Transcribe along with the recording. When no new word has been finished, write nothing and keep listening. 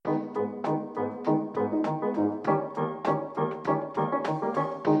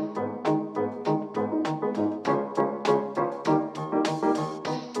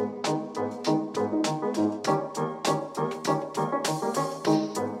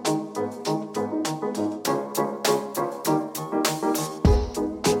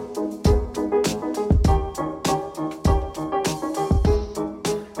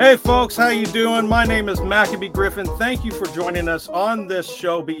Hey folks, how you doing? My name is Maccabee Griffin. Thank you for joining us on this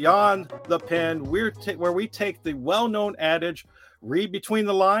show, Beyond the Pen, where we take the well-known adage, read between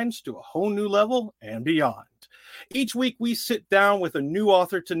the lines to a whole new level and beyond. Each week we sit down with a new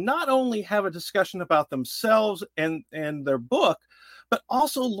author to not only have a discussion about themselves and their book, but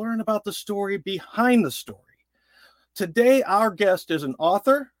also learn about the story behind the story. Today, our guest is an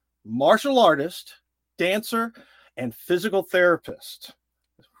author, martial artist, dancer, and physical therapist.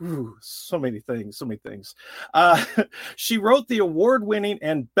 Ooh, so many things. She wrote the award-winning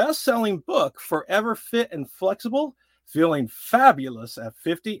and best-selling book, Forever Fit and Flexible, Feeling Fabulous at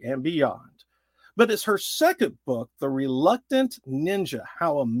 50 and Beyond. But it's her second book, The Reluctant Ninja,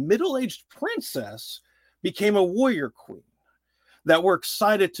 How a Middle-Aged Princess Became a Warrior Queen, that we're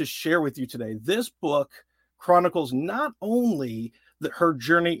excited to share with you today. This book chronicles not only her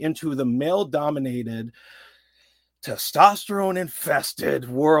journey into the male-dominated, testosterone-infested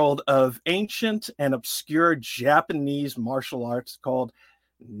world of ancient and obscure Japanese martial arts called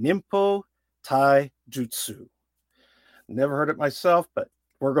Nimpo Taijutsu. Never heard it myself, but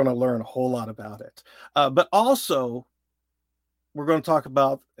we're going to learn a whole lot about it. But also, we're going to talk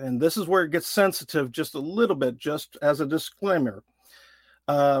about, and this is where it gets sensitive just a little bit, just as a disclaimer.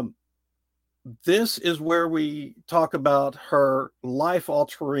 This is where we talk about her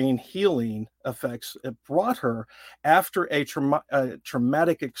life-altering healing effects it brought her after a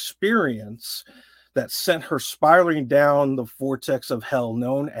traumatic experience that sent her spiraling down the vortex of hell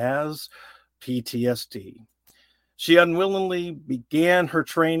known as PTSD. She unwillingly began her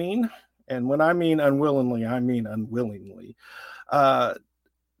training, and when I mean unwillingly, I mean unwillingly, at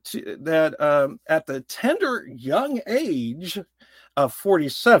the tender young age of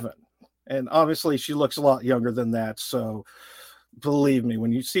 47. And obviously she looks a lot younger than that. So believe me,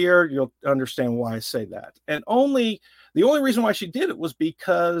 when you see her, you'll understand why I say that. And the only reason why she did it was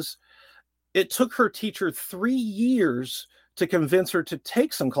because it took her teacher 3 years to convince her to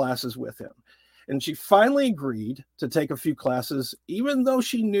take some classes with him. And she finally agreed to take a few classes, even though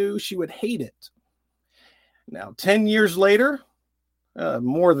she knew she would hate it. Now, 10 years later,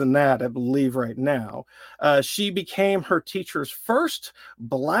 more than that, I believe right now, she became her teacher's first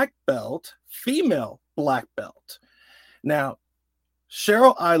black belt, female black belt. Now,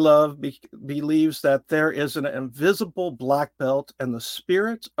 Cheryl L believes that there is an invisible black belt and the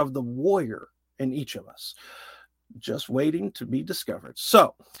spirit of the warrior in each of us, just waiting to be discovered.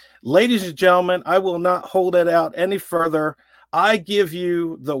 So, ladies and gentlemen, I will not hold it out any further. I give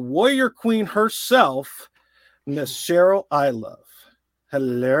you the warrior queen herself, Miss Cheryl L.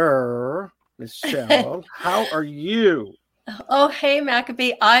 Hello, Miss Cheryl. How are you? Oh, hey,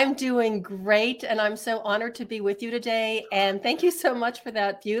 Maccabee. I'm doing great, and I'm so honored to be with you today. And thank you so much for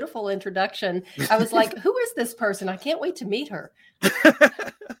that beautiful introduction. I was like, who is this person? I can't wait to meet her.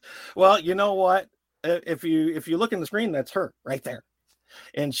 Well, you know what? If you look in the screen, that's her right there.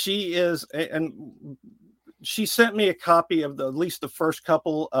 And she sent me a copy of at least the first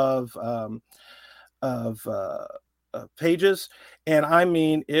couple of pages, and I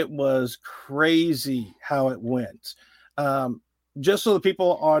mean, it was crazy how it went. Just so the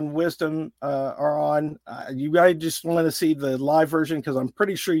people on Wisdom are on, you guys just want to see the live version, because I'm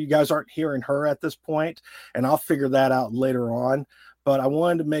pretty sure you guys aren't hearing her at this point, and I'll figure that out later on. But I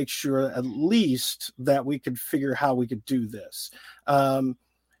wanted to make sure at least that we could figure how we could do this.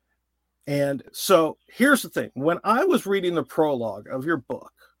 And so here's the thing. When I was reading the prologue of your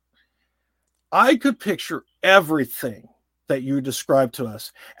book, I could picture everything that you described to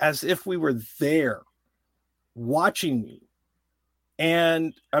us as if we were there watching you.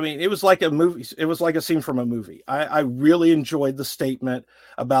 And I mean, it was like a movie. It was like a scene from a movie. I really enjoyed the statement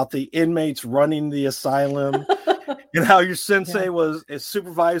about the inmates running the asylum and how your sensei was a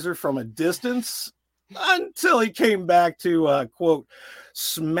supervisor from a distance until he came back to, quote,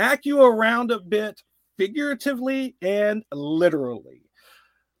 smack you around a bit, figuratively and literally.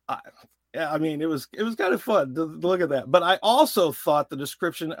 I mean, it was kind of fun to look at that. But I also thought the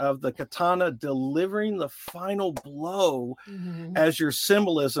description of the katana delivering the final blow as your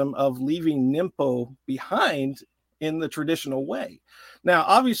symbolism of leaving Nimpo behind in the traditional way. Now,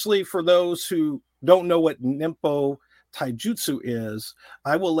 obviously, for those who don't know what Nimpo Taijutsu is,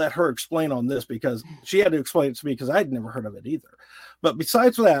 I will let her explain on this, because she had to explain it to me because I'd never heard of it either. But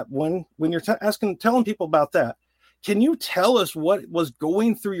besides that, when you're telling people about that, can you tell us what was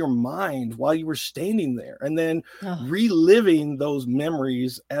going through your mind while you were standing there and then reliving those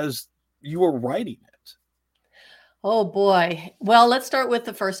memories as you were writing it? Oh, boy. Well, let's start with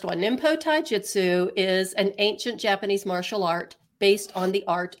the first one. Nimpo Taijutsu is an ancient Japanese martial art based on the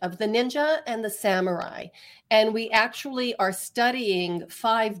art of the ninja and the samurai. And we actually are studying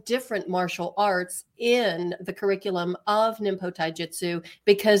 5 different martial arts in the curriculum of Nimpo Taijutsu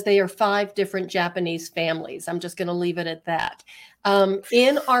because they are 5 different Japanese families. I'm just going to leave it at that.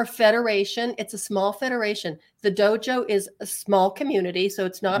 In our federation, it's a small federation. The dojo is a small community, so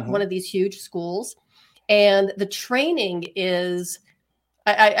it's not one of these huge schools. And the training is,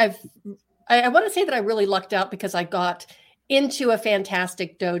 I want to say that I really lucked out because I got into a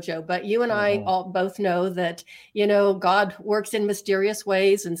fantastic dojo, but you and I all both know that, God works in mysterious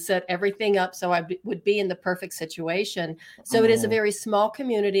ways and set everything up so I would be in the perfect situation. So it is a very small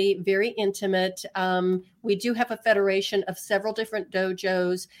community, very intimate. We do have a federation of several different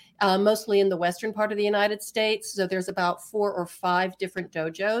dojos, mostly in the western part of the United States. So there's about 4 or 5 different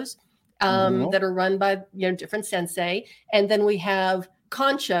dojos that are run by different sensei. And then we have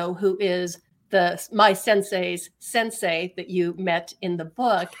Concho, who is my sensei's sensei that you met in the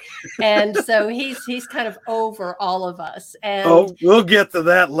book. And so he's kind of over all of us. And we'll get to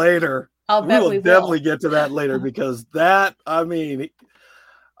that later. I'll bet we will definitely get to that later because that,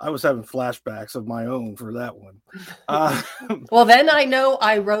 I was having flashbacks of my own for that one. Well, then I know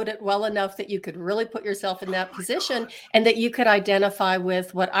I wrote it well enough that you could really put yourself in that position and that you could identify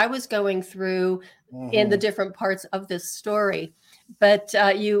with what I was going through in the different parts of this story. But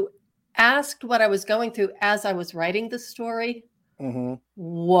you asked what I was going through as I was writing the story.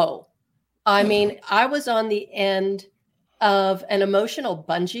 Whoa. I was on the end of an emotional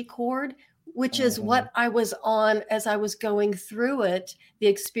bungee cord, which is what I was on as I was going through it, the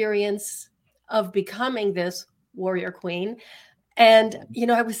experience of becoming this warrior queen. And,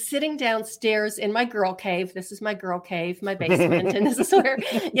 I was sitting downstairs in my girl cave. This is my girl cave, my basement. And this is where,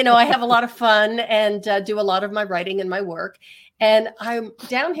 I have a lot of fun and do a lot of my writing and my work. And I'm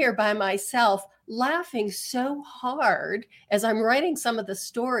down here by myself laughing so hard as I'm writing some of the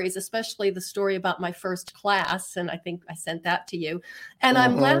stories, especially the story about my first class. And I think I sent that to you. And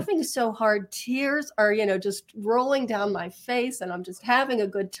I'm laughing so hard. Tears are, just rolling down my face and I'm just having a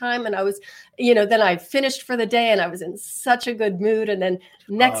good time. And I was, then I finished for the day and I was in such a good mood. And then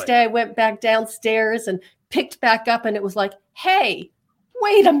next day I went back downstairs and picked back up and it was like, hey,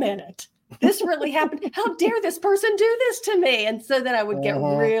 wait a minute. This really happened. How dare this person do this to me? And so then I would get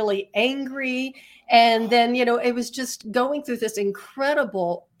really angry. And then, it was just going through this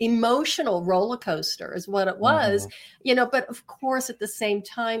incredible emotional roller coaster is what it was, but of course, at the same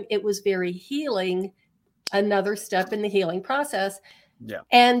time, it was very healing, another step in the healing process. Yeah.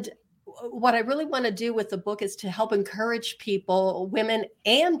 And what I really want to do with the book is to help encourage people, women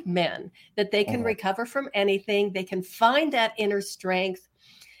and men, that they can recover from anything. They can find that inner strength,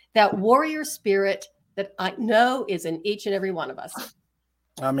 that warrior spirit that I know is in each and every one of us.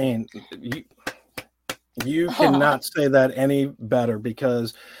 You cannot say that any better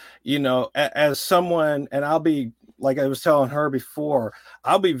because, as someone, and I'll be, like I was telling her before,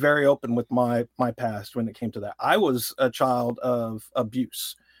 I'll be very open with my past when it came to that. I was a child of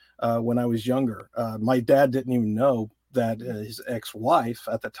abuse when I was younger. My dad didn't even know that his ex-wife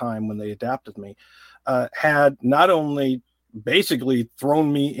at the time when they adopted me had not only basically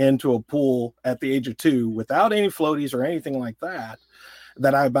thrown me into a pool at the age of 2 without any floaties or anything like that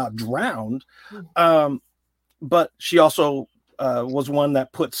I about drowned. But she also was one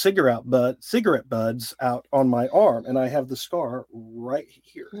that put cigarette buds out on my arm. And I have the scar right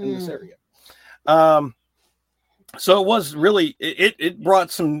here in this area. So it was really,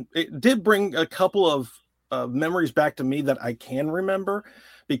 it did bring a couple of memories back to me that I can remember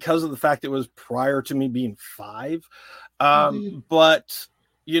because of the fact it was prior to me being 5. But,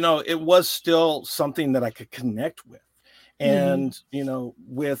 it was still something that I could connect with. And,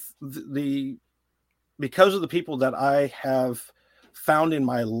 with because of the people that I have found in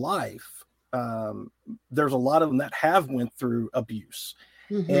my life, there's a lot of them that have went through abuse.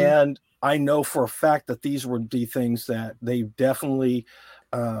 And I know for a fact that these would be things that they definitely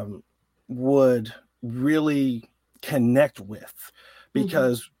would really connect with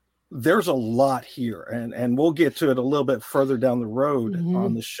because there's a lot here, and we'll get to it a little bit further down the road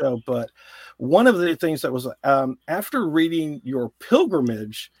on the show. But one of the things that was after reading your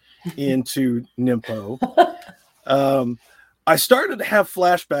pilgrimage into Nimpo, I started to have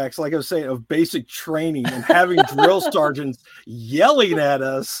flashbacks, like I was saying, of basic training and having drill sergeants yelling at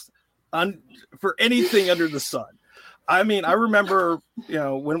us for anything under the sun. I remember,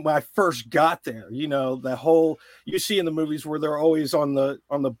 when I first got there, the whole, you see in the movies where they're always on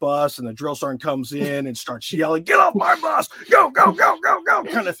the bus and the drill sergeant comes in and starts yelling, "Get off my bus, go, go, go, go, go,"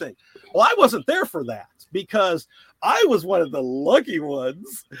 kind of thing. Well, I wasn't there for that because I was one of the lucky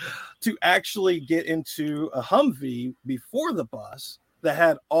ones to actually get into a Humvee before the bus that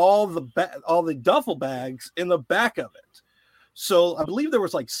had all the duffel bags in the back of it. So I believe there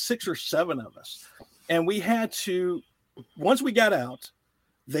was like 6 or 7 of us. And we had to, once we got out,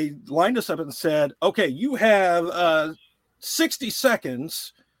 they lined us up and said, okay, you have 60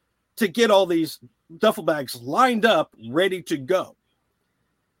 seconds to get all these duffel bags lined up, ready to go.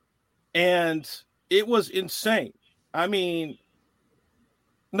 And it was insane. I mean,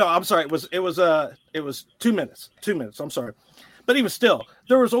 no, I'm sorry. It was 2 minutes. 2 minutes. I'm sorry. But even still,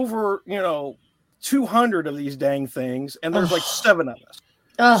 there was over, 200 of these dang things, and there's like 7 of us.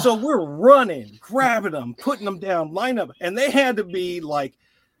 So we're running, grabbing them, putting them down, line up, and they had to be like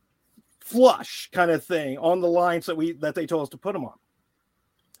flush kind of thing on the lines that they told us to put them on.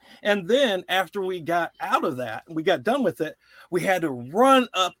 And then after we got out of that, we got done with it, we had to run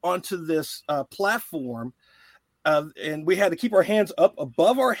up onto this platform, and we had to keep our hands up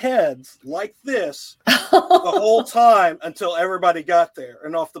above our heads like this the whole time until everybody got there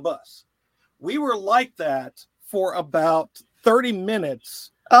and off the bus. We were like that for about 30 minutes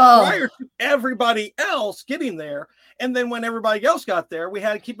prior to everybody else getting there. And then when everybody else got there, we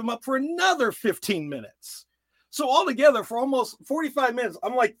had to keep them up for another 15 minutes. So altogether, for almost 45 minutes,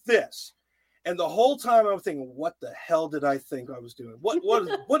 I'm like this. And the whole time I'm thinking, what the hell did I think I was doing?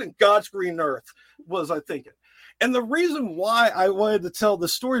 What in God's green earth was I thinking? And the reason why I wanted to tell the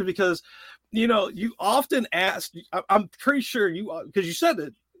story is because, you often ask, I'm pretty sure because you said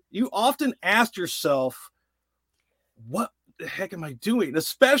it, you often ask yourself, what the heck am I doing?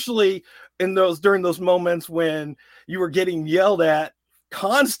 Especially during those moments when you were getting yelled at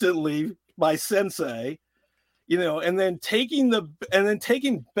constantly by sensei, and then taking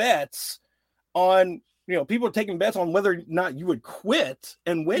bets on, people are taking bets on whether or not you would quit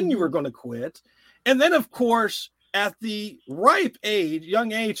and when you were going to quit. And then, of course, at the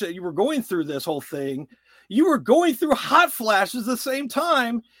young age that you were going through this whole thing, you were going through hot flashes at the same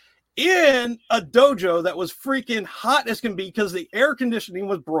time in a dojo that was freaking hot as can be because the air conditioning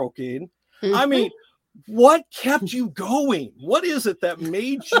was broken. Mm-hmm. I mean, what kept you going? What is it that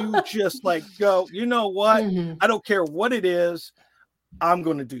made you just like go, you know what? Mm-hmm. I don't care what it is. I'm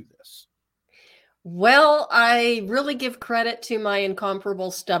going to do this. Well, I really give credit to my incomparable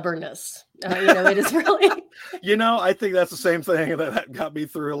stubbornness. It is really... I think that's the same thing that got me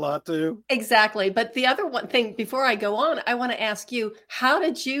through a lot too. Exactly. But the other one thing, before I go on, I want to ask you, how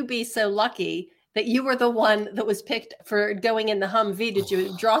did you be so lucky that you were the one that was picked for going in the Humvee? Did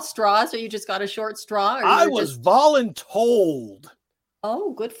you draw straws or you just got a short straw? Or I was voluntold.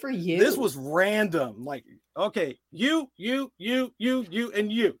 Oh, good for you. This was random. Like, okay, you,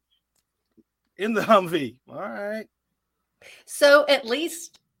 and you. In the Humvee. All right. So at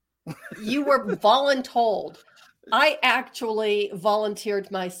least you were voluntold. I actually volunteered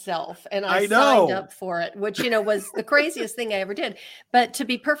myself and I signed up for it, which, was the craziest thing I ever did. But to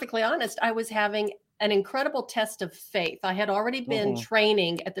be perfectly honest, I was having an incredible test of faith. I had already been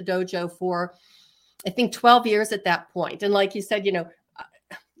training at the dojo for, I think, 12 years at that point. And like you said,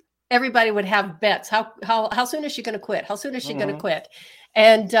 everybody would have bets. How soon is she going to quit? How soon is she going to quit?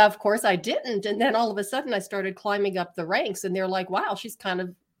 And of course I didn't. And then all of a sudden I started climbing up the ranks and they're like, wow, she's kind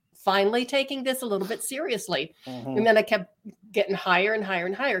of finally taking this a little bit seriously. And then I kept getting higher and higher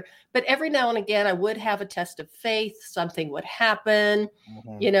and higher. But every now and again, I would have a test of faith. Something would happen.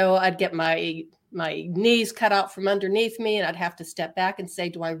 I'd get my knees cut out from underneath me and I'd have to step back and say,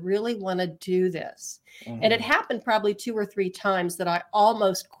 do I really want to do this? And it happened probably 2 or 3 times that I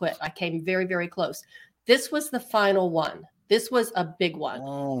almost quit. I came very, very close. This was the final one. This was a big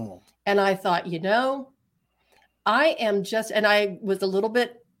one. And I thought, I am and I was a little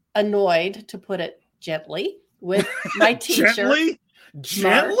bit annoyed, to put it gently, with my teacher.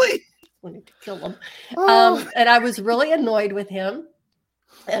 Gently? Wanted to kill him. And I was really annoyed with him.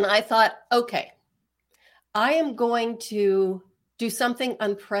 And I thought, okay, I am going to do something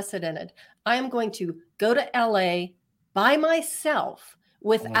unprecedented. I am going to go to LA by myself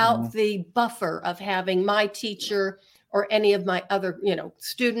without the buffer of having my teacher or any of my other,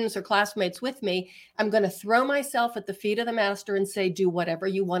 students or classmates with me. I'm going to throw myself at the feet of the master and say, do whatever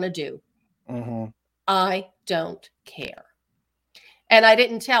you want to do. I don't care. And I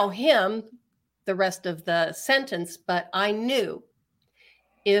didn't tell him the rest of the sentence, but I knew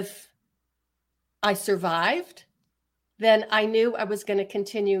if I survived, then I knew I was going to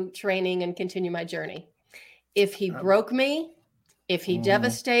continue training and continue my journey. If he broke me, if he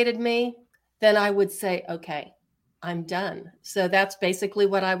devastated me, then I would say, okay, I'm done. So that's basically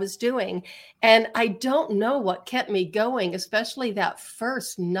what I was doing. And I don't know what kept me going, especially that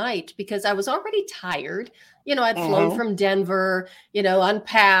first night, because I was already tired. I'd flown from Denver,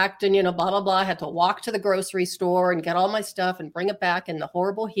 unpacked and, blah, blah, blah. I had to walk to the grocery store and get all my stuff and bring it back in the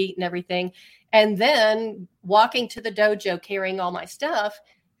horrible heat and everything. And then walking to the dojo, carrying all my stuff.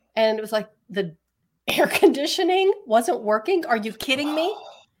 And it was like the air conditioning wasn't working. Are you kidding me?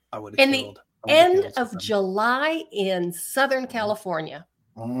 I would have killed. End of July in Southern California.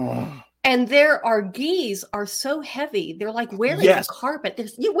 And our gis are so heavy. They're like wearing a carpet.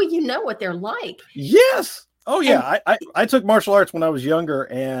 You know what they're like. Yes. Oh, yeah. I took martial arts when I was younger,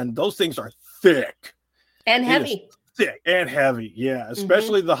 and those things are thick. And heavy. Thick and heavy. Yeah.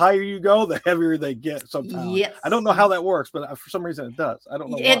 Especially the higher you go, the heavier they get sometimes. Yes. I don't know how that works, but for some reason it does. I don't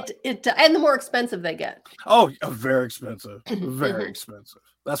know why. And the more expensive they get. Oh, very expensive. Very expensive.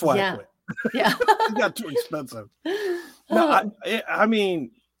 That's why I quit. Yeah. It got too expensive. No, I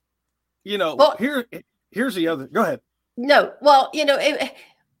mean, here's the other. Go ahead. No, well,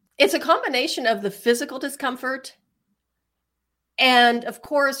 it's a combination of the physical discomfort and, of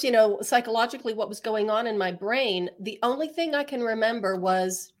course, psychologically what was going on in my brain. The only thing I can remember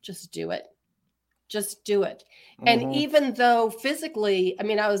was just do it. Just do it. And even though physically,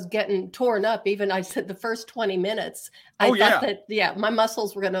 I was getting torn up, even I said the first 20 minutes, I thought that, my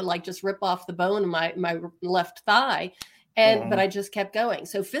muscles were going to just rip off the bone of my left thigh. But I just kept going.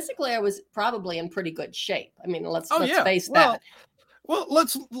 So physically, I was probably in pretty good shape. Let's face that. Well,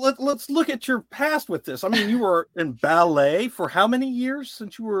 let's look at your past with this. You were in ballet for how many years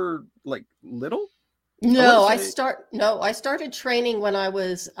since you were little? No, I started training when I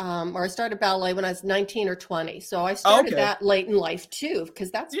was, I started ballet when I was 19 or 20. So I started that late in life too,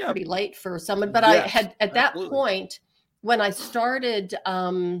 because that's pretty late for someone. But I had at that point when I started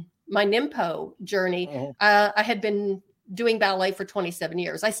my Nimpo journey, I had been doing ballet for 27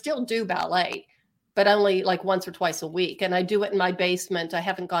 years. I still do ballet, but only once or twice a week. And I do it in my basement. I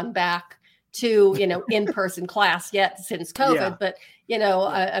haven't gone back to, in-person class yet since COVID, but,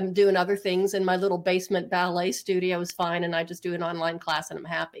 I'm doing other things in my little basement ballet studio is fine. And I just do an online class and I'm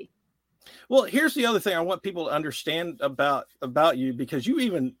happy. Well, here's the other thing I want people to understand about you, because you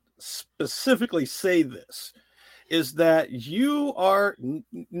even specifically say this, is that you are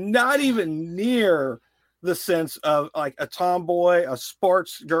not even near the sense of a tomboy, a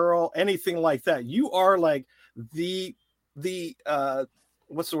sports girl, anything like that. You are the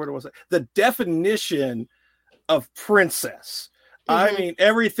what's the word was it? The definition of princess.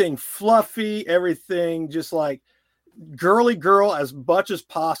 Everything fluffy, everything just girly girl as much as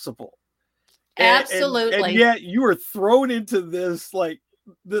possible. Absolutely. And yet you were thrown into this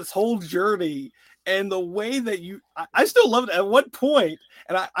this whole journey, and the way that I still love it. At one point,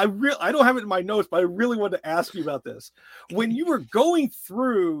 and I don't have it in my notes, but I really wanted to ask you about this. When you were going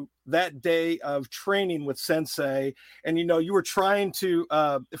through that day of training with Sensei, and you were trying to,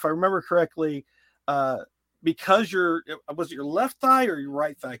 if I remember correctly, because was it your left thigh or your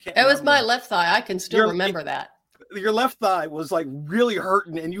right thigh? It was my left thigh. I can still remember that. Your left thigh was really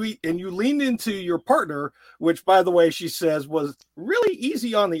hurting, and you leaned into your partner, which, by the way, she says was really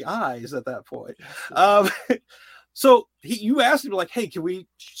easy on the eyes at that point. So you asked him hey, can we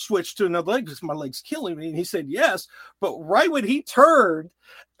switch to another leg because my leg's killing me? And he said yes. But right when he turned,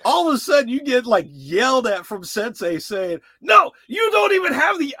 all of a sudden you get yelled at from Sensei saying, "No, you don't even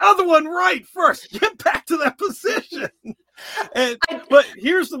have the other one right first. Get back to that position." But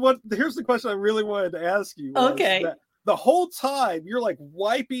here's the question I really wanted to ask you. Okay. The whole time you're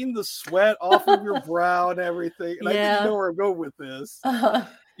wiping the sweat off of your brow and everything. And I didn't know where I'm going with this.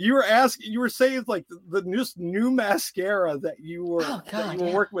 You were saying the new mascara that you were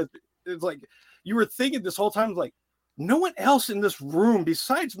working with. It's you were thinking this whole time no one else in this room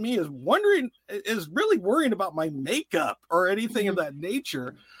besides me is really worrying about my makeup or anything of that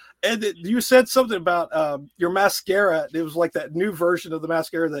nature. And you said something about your mascara. It was that new version of the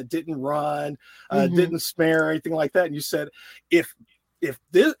mascara that didn't run, didn't smear, or anything like that. And you said, if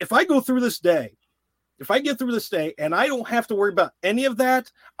I go through this day, if I get through this day and I don't have to worry about any of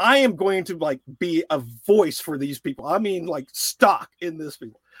that, I am going to be a voice for these people. Stock in this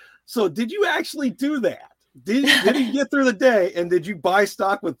people. So did you actually do that? Did you get through the day, and did you buy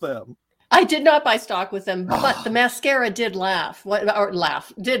stock with them? I did not buy stock with them, but the mascara did last. By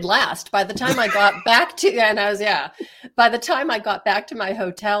the time I got back to, by the time I got back to my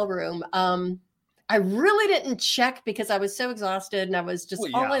hotel room, I really didn't check because I was so exhausted, and I was just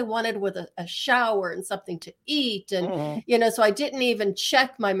all I wanted was a shower and something to eat. And, so I didn't even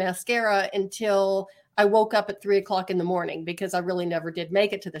check my mascara until I woke up at 3:00 in the morning because I really never did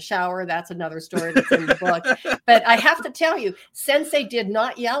make it to the shower. That's another story that's in the book. But I have to tell you, Sensei did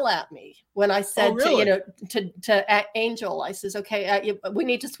not yell at me when I said to Angel, I says, okay, we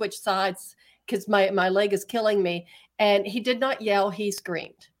need to switch sides because my leg is killing me. And he did not yell, he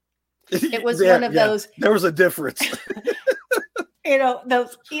screamed. It was one of those. There was a difference.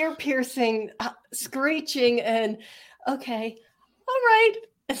 Those ear-piercing screeching and, okay, all right.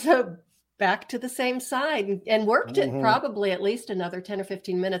 So back to the same side and worked it probably at least another 10 or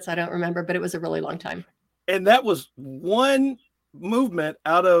 15 minutes. I don't remember, but it was a really long time. And that was one movement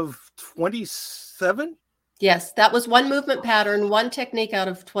out of 27? Yes, that was one movement pattern, one technique out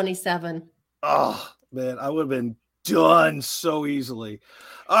of 27. Oh, man, I would have been done so easily.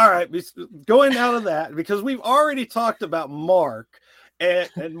 All right, going out of that, because we've already talked about Mark.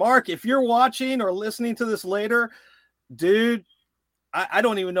 And Mark, if you're watching or listening to this later, dude, I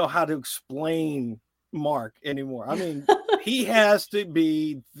don't even know how to explain Mark anymore. I mean, he has to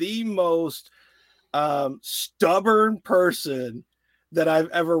be the most stubborn person that I've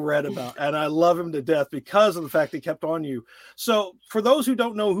ever read about. And I love him to death because of the fact he kept on you. So for those who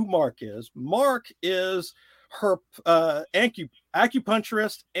don't know who Mark is her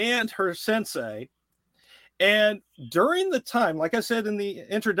acupuncturist and her sensei. And during the time, like I said in the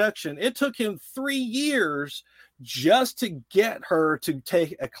introduction, it took him 3 years just to get her to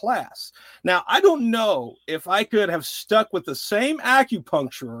take a class. Now, I don't know if I could have stuck with the same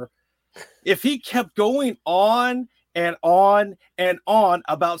acupuncturist if he kept going on and on and on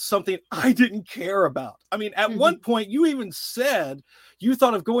about something I didn't care about. I mean, at one point, you even said you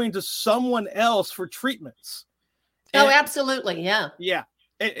thought of going to someone else for treatments. Oh, absolutely. Yeah. Yeah.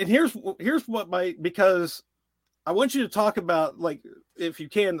 And here's what because I want you to talk about, like, if you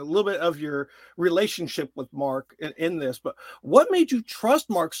can, a little bit of your relationship with Mark in this, but what made you trust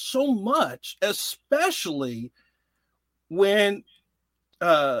Mark so much, especially when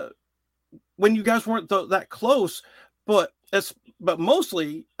you guys weren't that close, but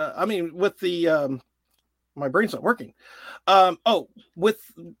mostly, I mean, with the, my brain's not working. With,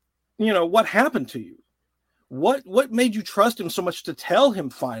 what happened to you? What made you trust him so much to tell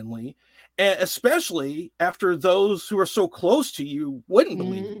him finally, and especially after those who are so close to you wouldn't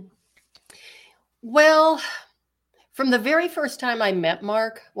believe you? Well, from the very first time I met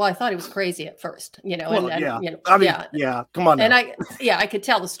Mark, I thought he was crazy at first, come on now. And I could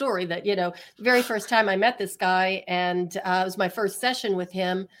tell the story that, the very first time I met this guy, and it was my first session with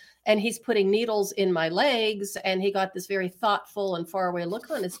him, and he's putting needles in my legs, and he got this very thoughtful and faraway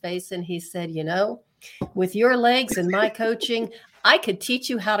look on his face, and he said, with your legs and my coaching, I could teach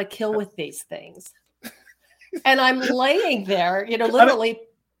you how to kill with these things. And I'm laying there, literally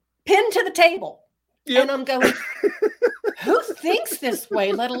pinned to the table. Yep. And I'm going, who thinks this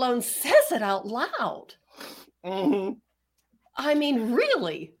way, let alone says it out loud? Mm-hmm. I mean,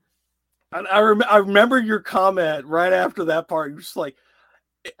 really? And I remember your comment right after that part. You're just like,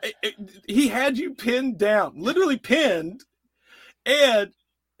 he had you pinned down, literally pinned. And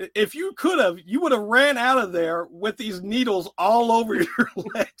if you could have, you would have ran out of there with these needles all over your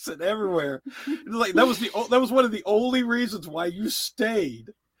legs and everywhere. Like that was one of the only reasons why you stayed.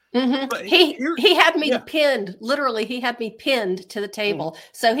 Mm-hmm. He had me pinned. Literally, he had me pinned to the table. Mm-hmm.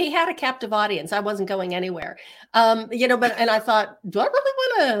 So he had a captive audience. I wasn't going anywhere. And I thought, do I really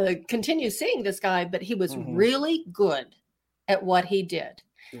want to continue seeing this guy? But he was really good at what he did.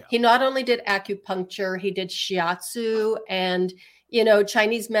 Yeah. He not only did acupuncture, he did shiatsu and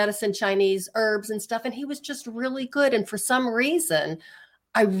Chinese medicine, Chinese herbs and stuff. And he was just really good. And for some reason,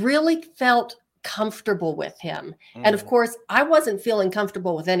 I really felt comfortable with him. And of course, I wasn't feeling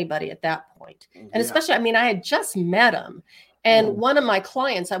comfortable with anybody at that point. And especially, I had just met him. And one of my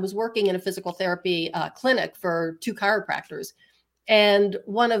clients, I was working in a physical therapy clinic for 2 chiropractors. And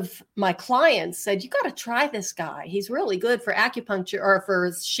one of my clients said, you got to try this guy. He's really good for acupuncture or for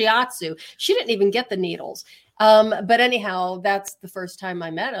shiatsu. She didn't even get the needles. But anyhow, that's the first time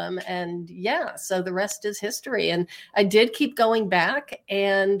I met him. And so the rest is history. And I did keep going back,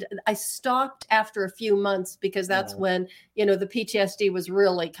 and I stopped after a few months because that's when, the PTSD was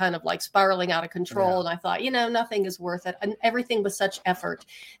really kind of like spiraling out of control. And I thought, nothing is worth it. And everything was such effort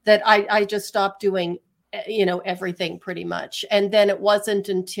that I just stopped doing, everything pretty much. And then it wasn't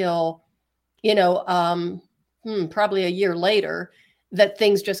until, probably a year later that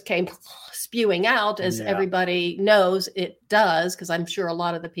things just came spewing out, as everybody knows it does, because I'm sure a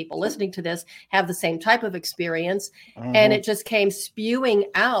lot of the people listening to this have the same type of experience. And it just came spewing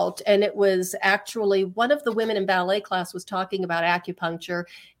out. And it was actually one of the women in ballet class was talking about acupuncture.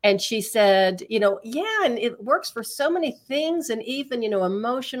 And she said, and it works for so many things, and even,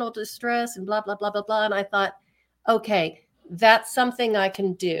 emotional distress and blah, blah, blah, blah, blah. And I thought, okay, that's something I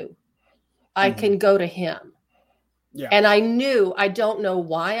can do. I can go to him. Yeah. And I knew, I don't know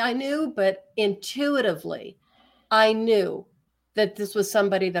why I knew, but intuitively, I knew that this was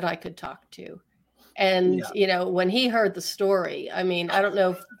somebody that I could talk to. And, when he heard the story, I mean, I don't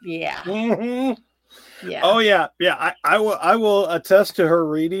know if, Yeah. Oh, yeah. Yeah. I will attest to her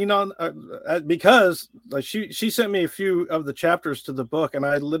reading on, because she sent me a few of the chapters to the book, and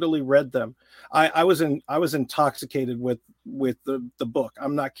I literally read them. I was intoxicated with the book.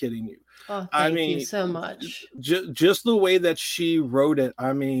 I'm not kidding you. Oh, thank you so much. Just the way that she wrote it.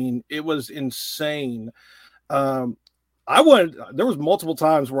 I mean, it was insane. There was multiple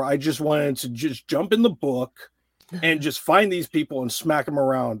times where I just wanted to just jump in the book and just find these people and smack them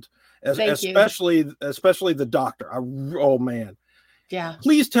around. Especially the doctor. Oh man. Yeah.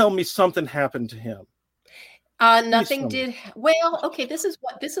 Please tell me something happened to him. Nothing did. Well, okay. This is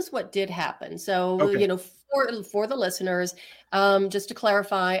what did happen. So, for the listeners, just to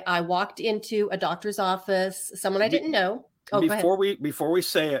clarify, I walked into a doctor's office, someone I didn't know. Before we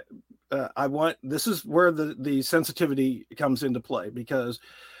say it, this is where the sensitivity comes into play, because,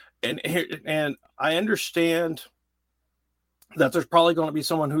 and I understand that there's probably going to be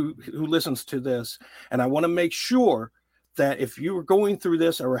someone who listens to this, and I want to make sure that if you are going through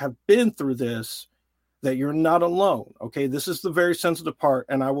this or have been through this, that you're not alone. Okay. This is the very sensitive part,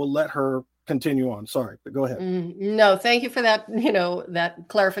 and I will let her continue on. Sorry, but go ahead. No, thank you for that, that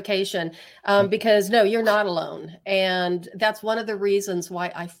clarification, because no, you're not alone. And that's one of the reasons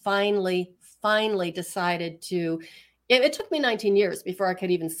why I finally decided to, it took me 19 years before I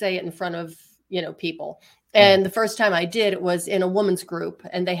could even say it in front of, people. And the first time I did, it was in a woman's group,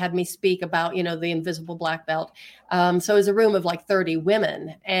 and they had me speak about, the invisible black belt. So it was a room of like 30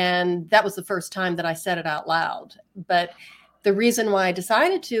 women. And that was the first time that I said it out loud. But the reason why I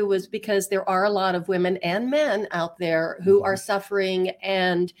decided to was because there are a lot of women and men out there who are suffering,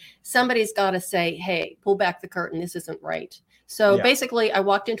 and somebody's got to say, hey, pull back the curtain. This isn't right. So basically, I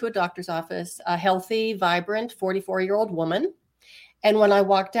walked into a doctor's office, a healthy, vibrant 44-year-old woman. And when I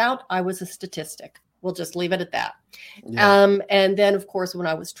walked out, I was a statistic. We'll just leave it at that. Yeah. And then, of course, when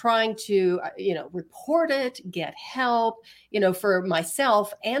I was trying to, report it, get help, for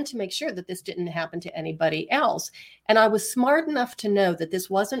myself, and to make sure that this didn't happen to anybody else. And I was smart enough to know that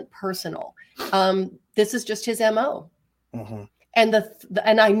this wasn't personal. This is just his MO. And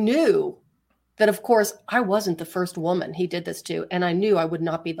and I knew that, of course, I wasn't the first woman he did this to, and I knew I would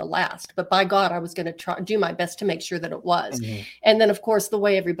not be the last. But by God, I was going to do my best to make sure that it was. And then, of course, the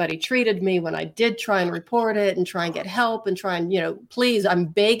way everybody treated me when I did try and report it and try and get help and try and, please, I'm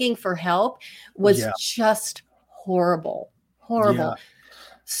begging for help, was just horrible. Yeah.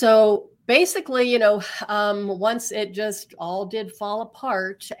 So basically, once it just all did fall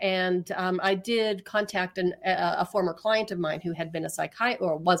apart, and I did contact a former client of mine who had been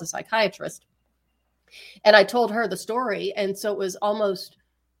was a psychiatrist. And I told her the story. And so it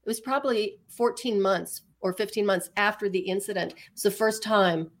was probably 14 months or 15 months after the incident. It was the first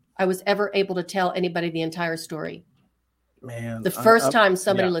time I was ever able to tell anybody the entire story. Man, the first time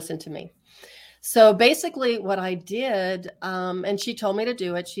somebody listened to me. So basically what I did, and she told me to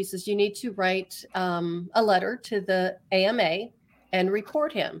do it. She says, you need to write a letter to the AMA and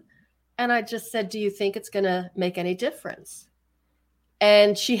report him. And I just said, do you think it's going to make any difference?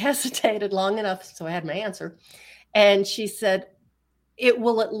 And she hesitated long enough, so I had my answer. And she said, it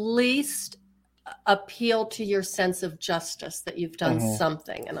will at least appeal to your sense of justice that you've done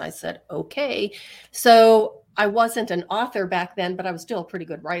something. And I said, okay. So I wasn't an author back then, but I was still a pretty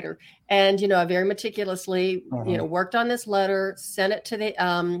good writer. And, I very meticulously, worked on this letter, sent it to the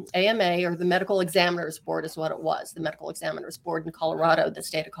AMA, or the Medical Examiners Board is what it was, the Medical Examiners Board in Colorado, the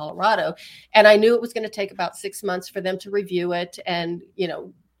state of Colorado. And I knew it was going to take about 6 months for them to review it and,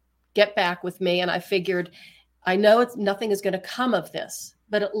 get back with me. And I figured, I know nothing is going to come of this,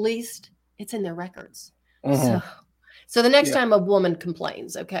 but at least it's in their records. So the next time a woman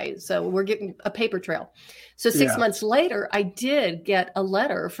complains, okay, so we're getting a paper trail. So 6 months later, I did get a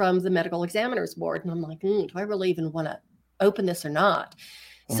letter from the Medical Examiners Board. And I'm like, do I really even want to open this or not?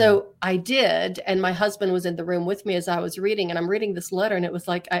 So I did. And my husband was in the room with me as I was reading. And I'm reading this letter. And it was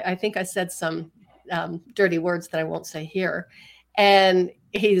like, I think I said some dirty words that I won't say here. And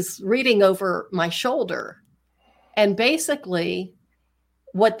he's reading over my shoulder. And basically,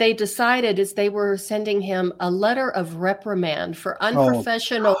 what they decided is they were sending him a letter of reprimand for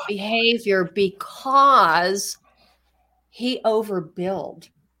unprofessional behavior because he overbilled.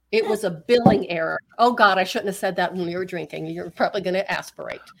 It was a billing error. Oh God, I shouldn't have said that when we were drinking. You're probably going to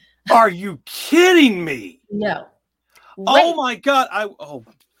aspirate. Are you kidding me? No. Wait. Oh my God.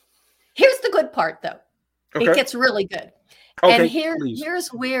 Here's the good part though. Okay. It gets really good. Okay, and here's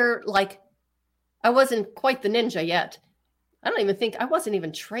where, like, I wasn't quite the ninja yet. I wasn't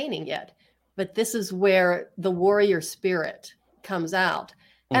even training yet, but this is where the warrior spirit comes out.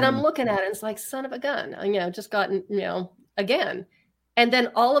 And I'm looking at it, and it's like, son of a gun, just gotten, again. And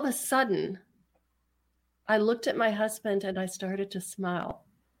then all of a sudden, I looked at my husband and I started to smile.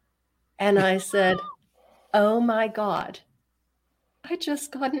 And I said, oh my God, I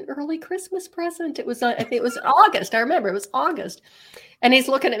just got an early Christmas present. It was August. I remember it was August. And he's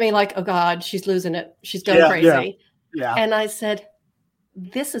looking at me like, oh God, she's losing it. She's going crazy. Yeah. And I said,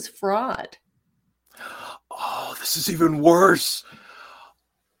 this is fraud. Oh, this is even worse.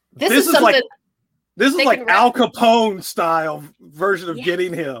 This is like Al Capone style version of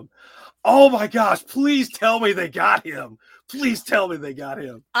getting him. Oh my gosh, please tell me they got him. Please tell me they got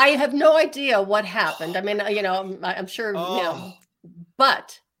him. I have no idea what happened. I mean, I'm sure,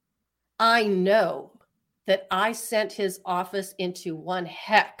 but I know that I sent his office into one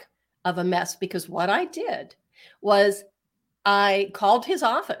heck of a mess, because what I did was I called his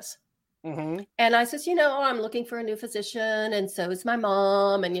office and I says, I'm looking for a new physician, and so is my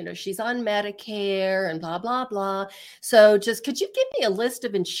mom, and she's on Medicare and blah blah blah. So just could you give me a list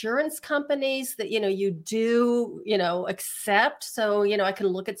of insurance companies that you do accept, so I can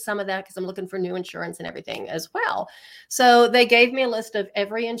look at some of that, because I'm looking for new insurance and everything as well. So they gave me a list of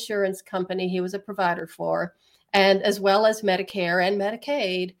every insurance company he was a provider for, and as well as Medicare and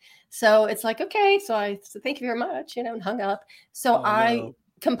Medicaid. So it's like, okay, so I said, thank you very much, and hung up. So I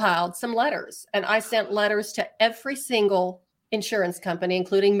compiled some letters, and I sent letters to every single insurance company,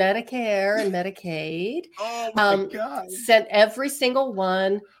 including Medicare and Medicaid. Oh my God. Sent every single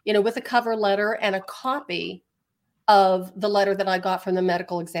one, with a cover letter and a copy of the letter that I got from the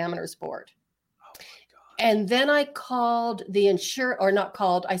medical examiner's board. Oh my God. And then I called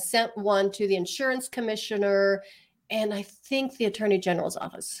I sent one to the insurance commissioner, and I think the attorney general's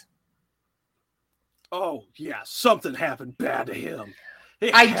office. Oh yeah, something happened bad to him.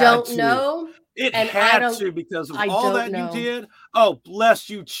 I don't know. It had to, because of all that you did. Oh,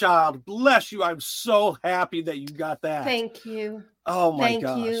 bless you, child. Bless you. I'm so happy that you got that. Thank you. Oh my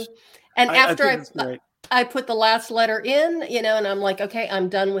gosh. Thank you. And after I put the last letter in, and I'm like, okay, I'm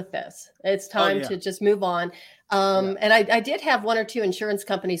done with this. It's time to just move on. And I did have one or two insurance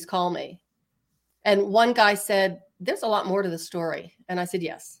companies call me. And one guy said, there's a lot more to the story. And I said,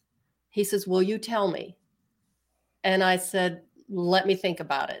 yes. He says, will you tell me? And I said, let me think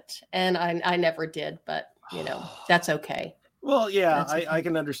about it. And I never did, but that's okay. Well, yeah, I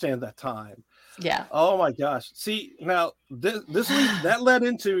can understand that time. Yeah. Oh my gosh. See, now that led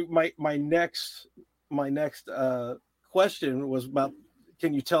into my next question was about,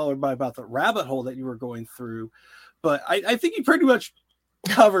 can you tell everybody about the rabbit hole that you were going through? But I think you pretty much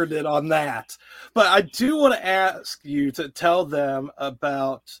covered it on that. But I do want to ask you to tell them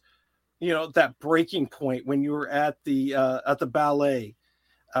about that breaking point when you were at the ballet,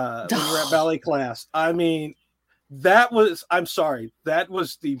 when you were at ballet class. I mean, that was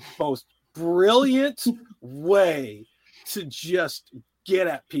the most brilliant way to just get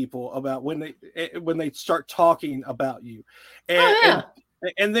at people about when they start talking about you.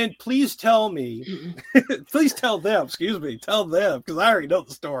 And then please tell them, because I already know the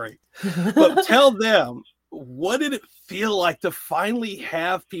story, but tell them, what did it feel like to finally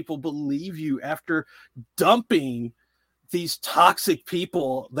have people believe you after dumping these toxic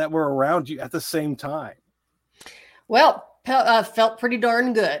people that were around you at the same time? Well, felt pretty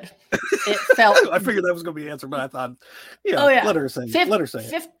darn good. It felt. I figured that was going to be the answer, but I thought, let her say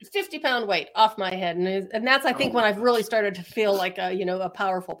it. 50-pound weight off my head, and that's, I think, when I've really started to feel like a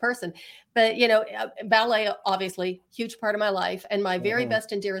powerful person. But ballet, obviously, huge part of my life, and my very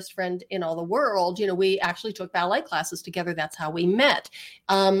best and dearest friend in all the world. We actually took ballet classes together. That's how we met.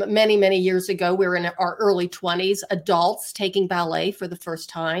 Many, many years ago, we were in our early 20s, adults taking ballet for the first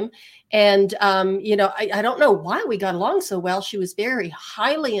time. And, I don't know why we got along so well. She was very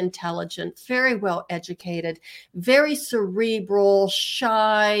highly intelligent, very well educated, very cerebral,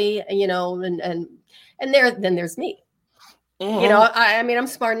 shy, and then there's me. I'm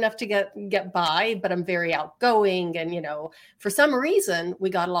smart enough to get by, but I'm very outgoing. And, for some reason, we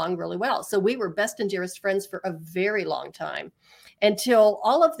got along really well. So we were best and dearest friends for a very long time. until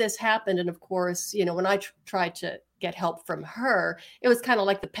all of this happened. And of course, when I tried to get help from her, it was kind of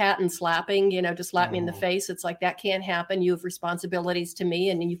like the pat and slapping, just slap me in the face. It's like, that can't happen. You have responsibilities to me,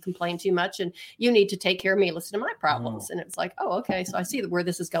 and you complain too much, and you need to take care of me, listen to my problems. And it's like, oh, okay. So I see where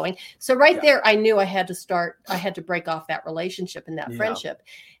this is going. So there, I knew I had to break off that relationship and that friendship.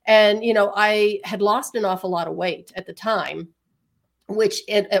 And, I had lost an awful lot of weight at the time, which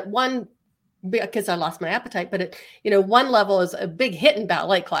at one, because I lost my appetite, but one level is a big hit in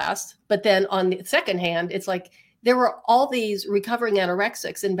ballet class. But then on the second hand, it's like, there were all these recovering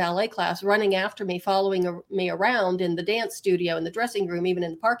anorexics in ballet class running after me, following me around in the dance studio, in the dressing room, even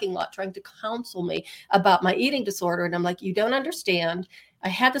in the parking lot, trying to counsel me about my eating disorder. And I'm like, you don't understand. I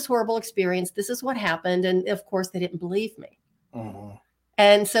had this horrible experience. This is what happened. And of course, they didn't believe me.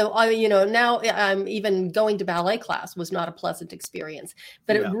 And so, now I'm even going to ballet class was not a pleasant experience.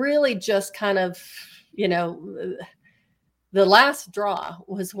 But it really just kind of, the last straw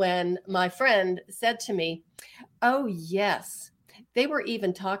was when my friend said to me, oh, yes, they were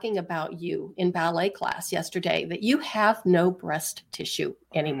even talking about you in ballet class yesterday, that you have no breast tissue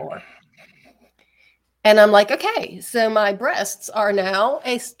anymore. And I'm like, okay, so my breasts are now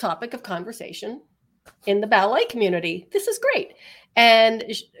a topic of conversation in the ballet community. This is great. And,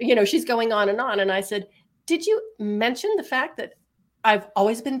 she's going on. And I said, did you mention the fact that I've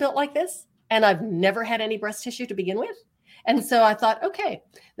always been built like this and I've never had any breast tissue to begin with? And so I thought, okay,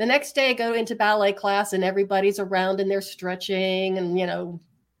 the next day I go into ballet class and everybody's around and they're stretching and,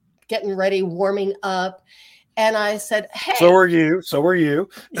 getting ready, warming up. And I said, hey. So are you. So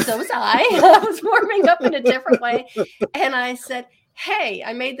was I. I was warming up in a different way. And I said, hey,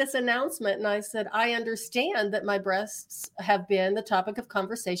 I made this announcement. And I said, I understand that my breasts have been the topic of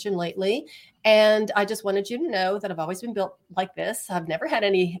conversation lately. And I just wanted you to know that I've always been built like this. I've never had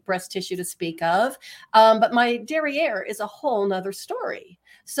any breast tissue to speak of. But my derriere is a whole nother story.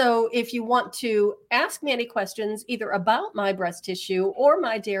 So if you want to ask me any questions, either about my breast tissue or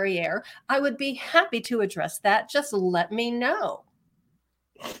my derriere, I would be happy to address that. Just let me know.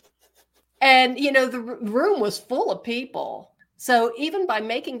 And, the room was full of people. So even by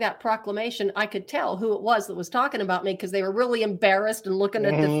making that proclamation, I could tell who it was that was talking about me, because they were really embarrassed and looking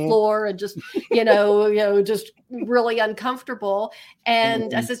at the floor and just, just really uncomfortable.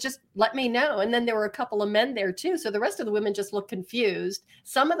 And I said, just let me know. And then there were a couple of men there too. So the rest of the women just looked confused.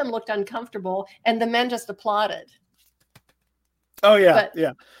 Some of them looked uncomfortable, and the men just applauded. Oh,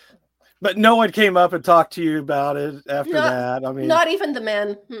 yeah. But no one came up and talked to you about it after that. I mean, not even the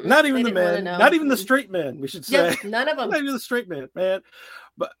men. Not even the men. Not even the straight men, we should say. Yep, none of them. Not even the straight men, man.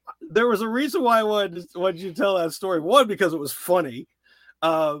 But there was a reason why I wanted you to tell that story. One, because it was funny.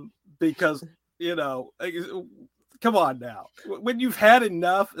 Because, come on now. When you've had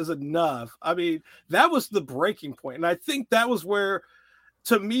enough is enough. I mean, that was the breaking point. And I think that was where,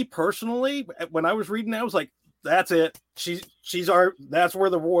 to me personally, when I was reading that, I was like, that's it. That's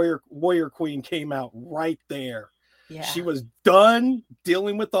where the warrior queen came out right there. Yeah. She was done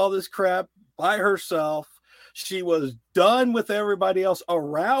dealing with all this crap by herself. She was done with everybody else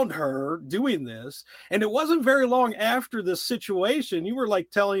around her doing this. And it wasn't very long after this situation, you were like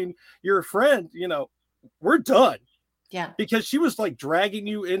telling your friend, we're done. Yeah. Because she was like dragging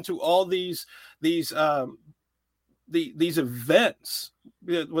you into all these events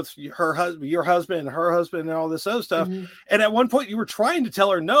with your husband, and her husband, and all this other stuff. And at one point you were trying to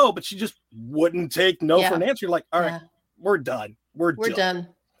tell her no, but she just wouldn't take no for an answer. You're like, all right, we're done. We're done.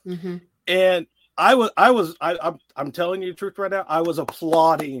 And I'm telling you the truth right now. I was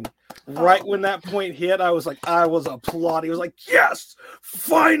applauding right when that point hit. I was applauding. I was like, yes,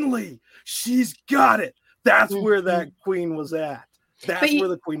 finally, she's got it. That's where that queen was at. That's where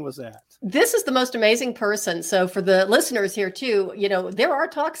the queen was at. This is the most amazing person. So for the listeners here too, there are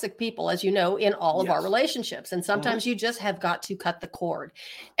toxic people, as you know, in all of our relationships. And sometimes you just have got to cut the cord.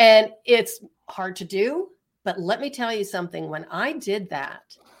 And it's hard to do. But let me tell you something. When I did that,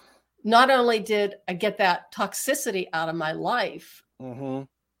 not only did I get that toxicity out of my life,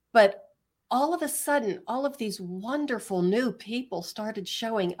 but all of a sudden, all of these wonderful new people started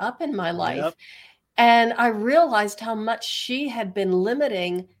showing up in my life. And I realized how much she had been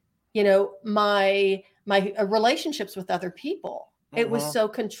limiting my relationships with other people. It was so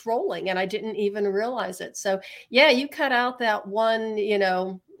controlling, and I didn't even realize it. So you cut out that one,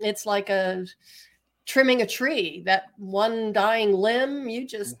 it's like trimming a tree, that one dying limb, you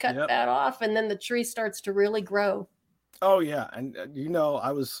just cut that off, and then the tree starts to really grow. Oh yeah. And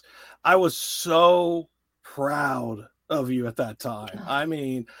I was so proud of you at that time. I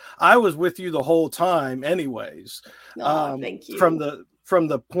mean, I was with you the whole time anyways. Thank you. From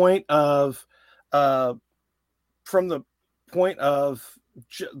the point of from the point of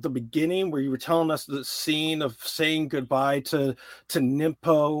the beginning where you were telling us the scene of saying goodbye to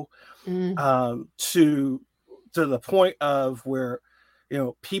Nimpo, to the point of where,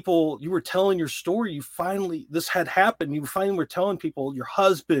 people, you were telling your story, this had happened, you finally were telling people, your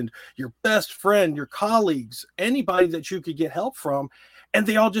husband, your best friend, your colleagues, anybody that you could get help from, and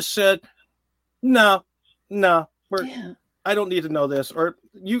they all just said, no, I don't need to know this, or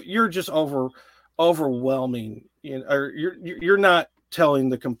you're just overwhelming, or you're not telling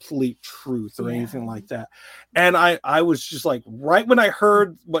the complete truth or anything like that. And I was just like, right when I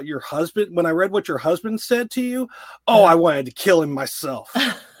heard when I read what your husband said to you, I wanted to kill him myself.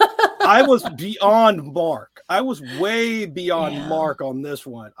 I was beyond Mark. I was way beyond Mark on this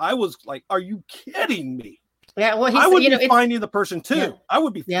one. I was like, are you kidding me? Yeah, well, I would be finding the person too. Yeah. I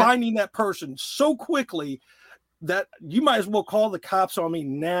would be finding that person so quickly that you might as well call the cops on me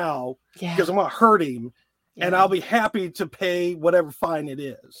now, because I'm going to hurt him. Yeah. And I'll be happy to pay whatever fine it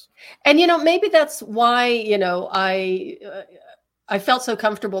is. And, maybe that's why, I felt so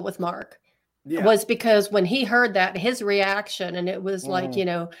comfortable with Mark, was because when he heard that, his reaction, and it was like,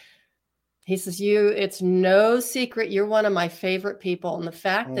 he says, it's no secret, you're one of my favorite people. And the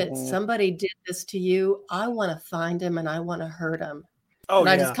fact that somebody did this to you, I want to find him and I want to hurt him. And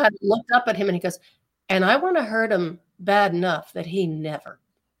I just kind of looked up at him and he goes, and I want to hurt him bad enough that he never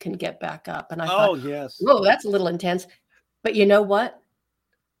can get back up. And I thought, whoa, that's a little intense. But you know what?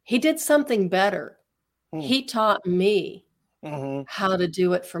 He did something better. He taught me how to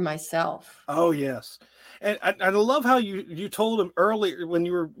do it for myself. Oh, yes. And I love how you told him earlier when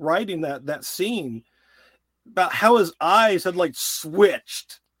you were writing that scene about how his eyes had like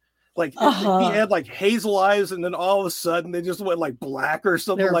switched. Like he had like hazel eyes, and then all of a sudden they just went like black or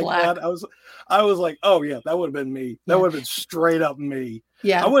something that. I was like, oh yeah, that would have been me. That would have been straight up me.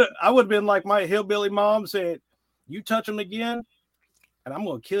 Yeah, I would have been like my hillbilly mom saying, "You touch him again, and I'm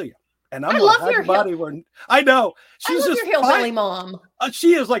going to kill you." And I'm going to hide your body where I know she's just your hillbilly mom.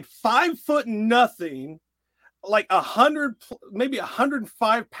 She is like 5 foot nothing, like 100, maybe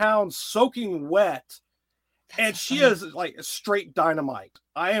 105 pounds, soaking wet. And she is like straight dynamite.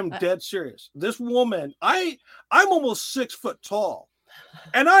 I am dead serious. This woman, I'm almost 6 foot tall,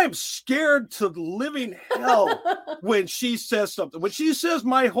 and I am scared to living hell when she says something. When she says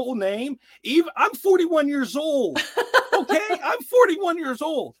my whole name, I'm 41 years old. Okay, I'm 41 years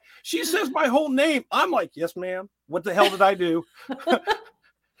old. She says my whole name. I'm like, yes, ma'am. What the hell did I do?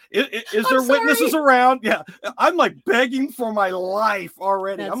 Is there witnesses around? Yeah. I'm like begging for my life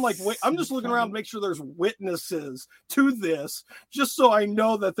already. I'm like, wait, I'm just looking around to make sure there's witnesses to this, just so I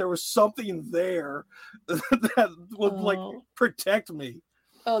know that there was something there that would like protect me.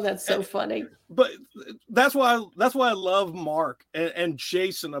 Oh, that's so funny. But that's why I love Mark and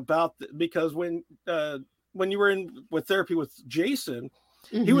Jason because when you were in with therapy with Jason,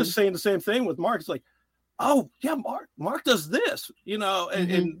 he was saying the same thing with Mark. It's like, oh yeah, Mark does this,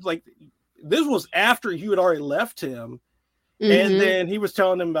 and like this was after you had already left him, and then he was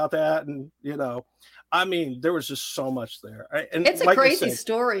telling him about that, and I mean, there was just so much there. And it's a crazy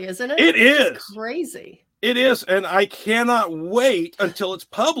story, isn't it? It is. It's crazy. It is, and I cannot wait until it's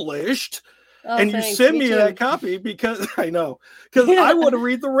published. And you send me that copy because I want to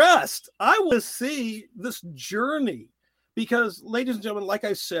read the rest. I want to see this journey because, ladies and gentlemen, like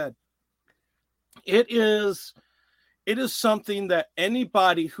I said, it is something that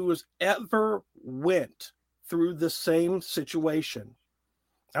anybody who has ever went through the same situation,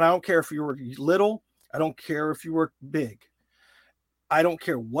 and I don't care if you were little, I don't care if you were big, I don't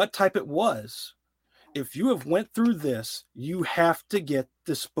care what type it was. If you have went through this, you have to get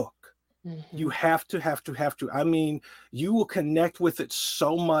this book. You have to. I mean, you will connect with it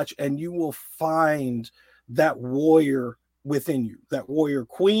so much, and you will find that warrior within you, that warrior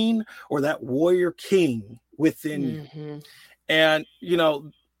queen or that warrior king within you. And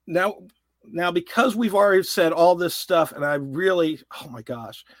now because we've already said all this stuff, and I really, oh my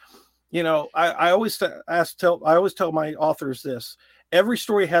gosh, I always tell my authors this: every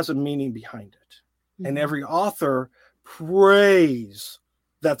story has a meaning behind it, and every author prays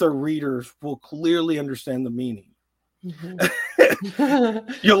that their readers will clearly understand the meaning.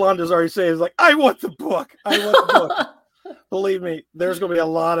 Yolanda's already saying, like, I want the book. Believe me, there's going to be a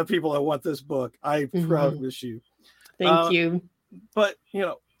lot of people that want this book. I promise you. Thank you. But,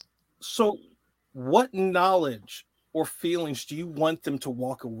 so what knowledge or feelings do you want them to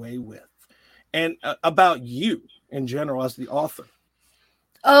walk away with? And about you in general as the author?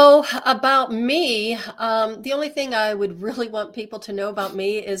 Oh, about me, the only thing I would really want people to know about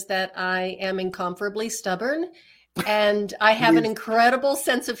me is that I am incomparably stubborn and I have an incredible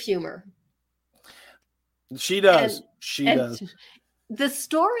sense of humor. She does. She and does. the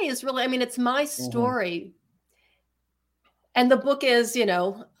story is really, I mean, it's my story. And the book is,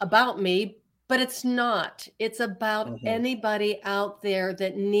 about me, but it's not. It's about anybody out there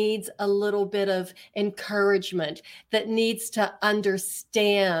that needs a little bit of encouragement, that needs to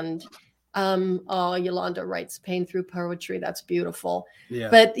understand. Yolanda writes pain through poetry. That's beautiful. Yeah.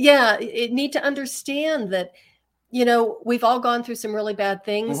 But it need to understand that, we've all gone through some really bad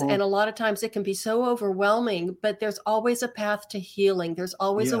things, and a lot of times it can be so overwhelming, but there's always a path to healing. There's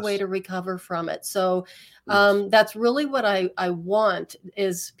always a way to recover from it. So that's really what I want,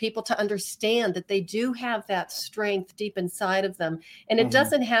 is people to understand that they do have that strength deep inside of them. And it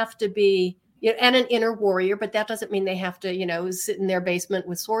doesn't have to be, and an inner warrior, but that doesn't mean they have to, sit in their basement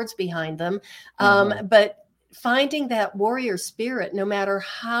with swords behind them. But finding that warrior spirit, no matter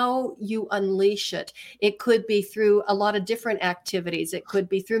how you unleash it, it could be through a lot of different activities. It could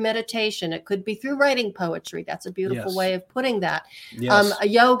be through meditation. It could be through writing poetry. That's a beautiful way of putting that.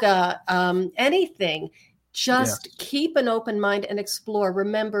 Yoga, anything. Just keep an open mind and explore.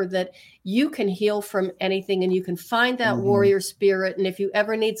 Remember that you can heal from anything, and you can find that warrior spirit. And if you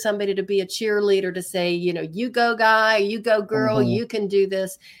ever need somebody to be a cheerleader, to say, you go guy, you go girl, you can do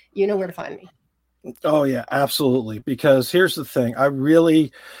this, you know where to find me. Oh yeah, absolutely. Because here's the thing.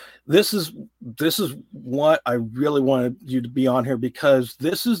 This is what I really wanted you to be on here, because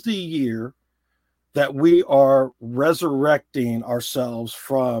this is the year that we are resurrecting ourselves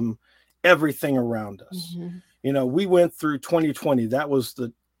from everything around us. We went through 2020. That was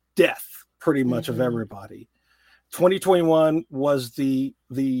the death pretty much of everybody. 2021 was the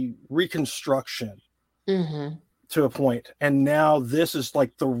reconstruction to a point. And now this is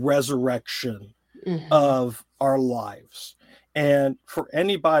like the resurrection of our lives. And for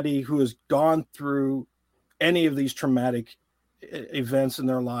anybody who has gone through any of these traumatic events in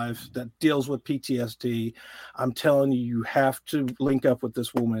their lives that deals with PTSD, I'm telling you, you have to link up with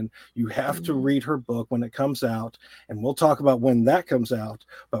this woman. You have to read her book when it comes out, and we'll talk about when that comes out.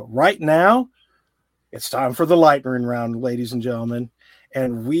 But right now, it's time for the lightning round, ladies and gentlemen.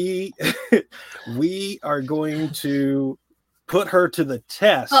 And we are going to put her to the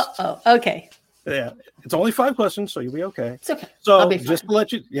test. Okay. Yeah, it's only 5 questions, so you'll be okay. It's okay. So just to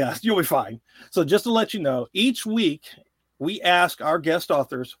let you, you'll be fine. So just to let you know, each week we ask our guest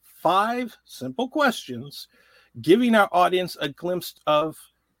authors 5 simple questions, giving our audience a glimpse of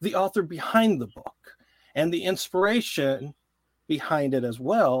the author behind the book and the inspiration behind it as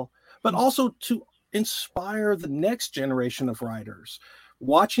well, but also to inspire the next generation of writers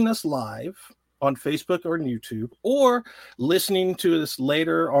watching us live on Facebook or YouTube, or listening to this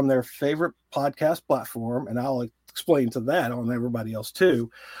later on their favorite podcast platform. And I'll explain to that on everybody else too.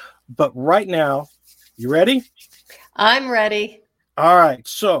 But right now, you ready? I'm ready. All right.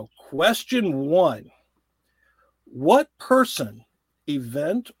 So question 1, what person,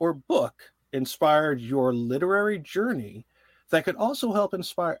 event, or book inspired your literary journey that could also help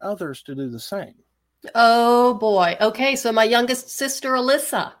inspire others to do the same? Oh boy. Okay. So my youngest sister,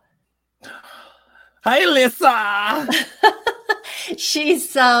 Alyssa. Hi, Alyssa.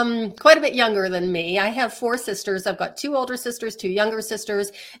 She's quite a bit younger than me. I have 4 sisters. I've got 2 older sisters, 2 younger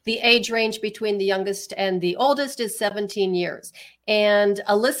sisters. The age range between the youngest and the oldest is 17 years. And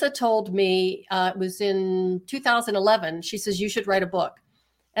Alyssa told me, it was in 2011, she says, you should write a book.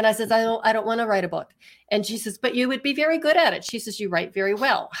 And I says, I don't want to write a book. And she says, but you would be very good at it. She says, you write very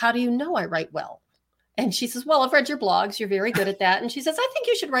well. How do you know I write well? And she says, well, I've read your blogs. You're very good at that. And she says, I think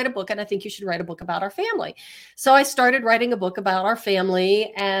you should write a book. And I think you should write a book about our family. So I started writing a book about our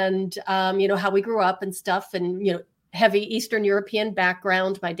family and, how we grew up and stuff, and, heavy Eastern European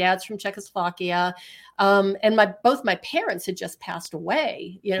background. My dad's from Czechoslovakia. And both my parents had just passed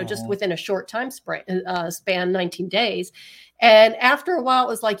away, just within a short time span, 19 days. And after a while, it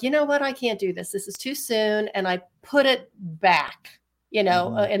was like, you know what? I can't do this. This is too soon. And I put it back, in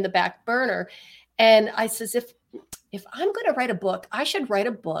the back burner. And I says, if I'm going to write a book, I should write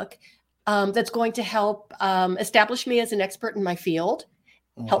a book that's going to help establish me as an expert in my field,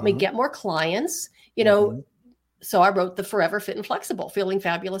 help me get more clients, So I wrote The Forever Fit and Flexible, Feeling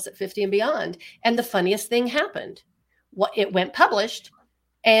Fabulous at 50 and Beyond. And the funniest thing happened. It went published.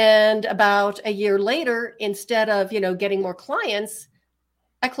 And about a year later, instead of, getting more clients,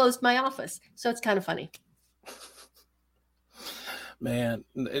 I closed my office. So it's kind of funny. Man,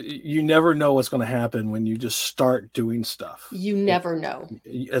 you never know what's going to happen when you just start doing stuff. You never know.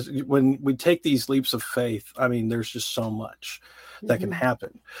 When we take these leaps of faith, I mean, there's just so much that can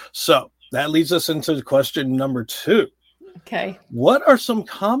happen. So that leads us into question number 2. Okay. What are some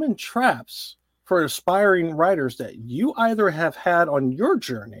common traps for aspiring writers that you either have had on your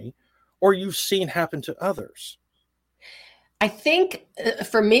journey or you've seen happen to others? I think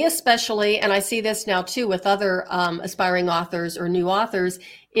for me especially, and I see this now too with other aspiring authors or new authors,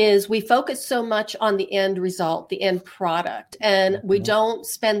 is we focus so much on the end result, the end product, and we don't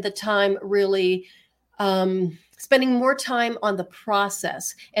spend the time really spending more time on the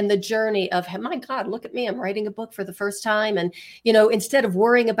process and the journey of, my God, look at me, I'm writing a book for the first time. And, instead of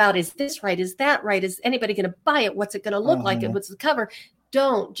worrying about, is this right? Is that right? Is anybody going to buy it? What's it going to look like? What's the cover?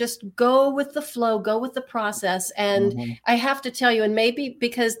 Don't, just go with the flow, go with the process. And I have to tell you, and maybe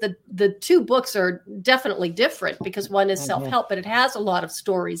because the two books are definitely different, because one is self-help, but it has a lot of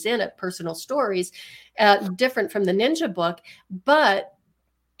stories in it, personal stories, different from the Ninja book, but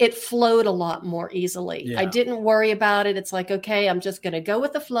it flowed a lot more easily. Yeah. I didn't worry about it. It's like, okay, I'm just going to go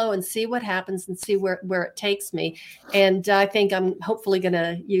with the flow and see what happens and see where it takes me. And I think I'm hopefully going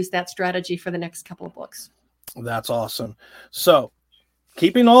to use that strategy for the next couple of books. That's awesome. So,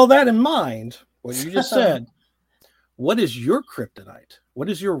 keeping all that in mind, what you just said, what is your kryptonite? What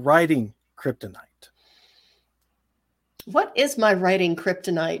is your writing kryptonite? What is my writing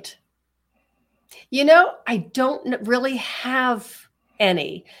kryptonite? I don't really have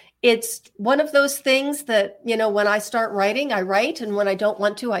any. It's one of those things that, when I start writing, I write, and when I don't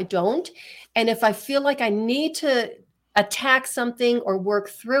want to, I don't. And if I feel like I need to attack something or work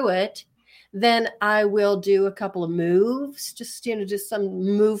through it, then I will do a couple of moves, just some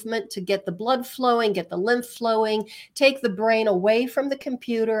movement to get the blood flowing, get the lymph flowing, take the brain away from the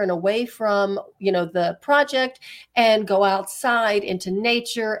computer and away from, the project, and go outside into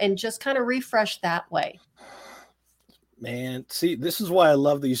nature and just kind of refresh that way. Man, see, this is why I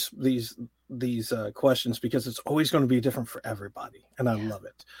love these questions, because it's always going to be different for everybody. And I love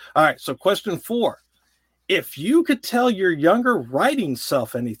it. All right. So question 4, if you could tell your younger writing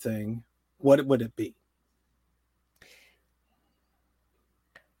self anything, what would it be?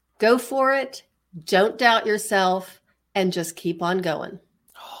 Go for it. Don't doubt yourself, and just keep on going.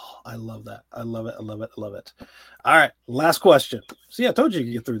 Oh, I love that. I love it. I love it. I love it. All right. Last question. See, I told you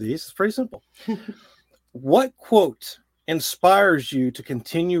could get through these. It's pretty simple. What quote inspires you to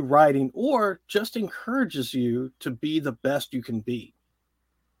continue writing, or just encourages you to be the best you can be?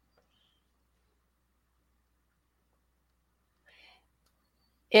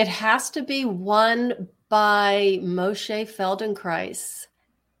 It has to be one by Moshe Feldenkrais.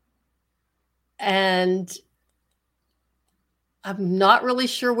 And I'm not really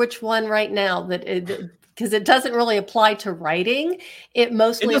sure which one right now, because it doesn't really apply to writing. It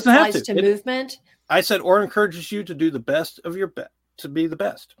mostly applies to movement. I said, or encourages you to do the best of your best, to be the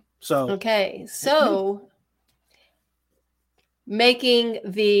best. So, okay. So making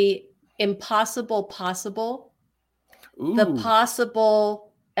the impossible possible, the possible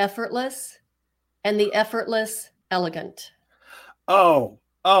effortless, and the effortless elegant. Oh,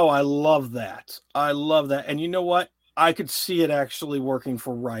 I love that. I love that. And you know what? I could see it actually working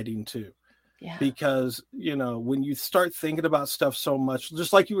for writing too. Yeah. Because, when you start thinking about stuff so much,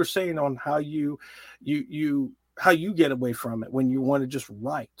 just like you were saying on how you get away from it when you want to just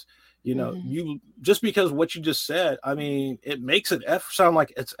write, you just because what you just said, I mean, it makes it sound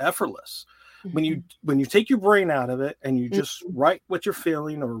like it's effortless. When you take your brain out of it and you just write what you're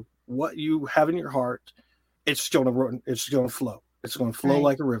feeling or what you have in your heart, it's going to flow. It's going to flow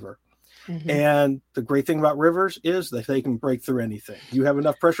like a river. And the great thing about rivers is that they can break through anything. You have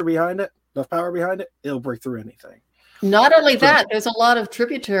enough pressure behind it, enough power behind it, it'll break through anything. Not only that, there's a lot of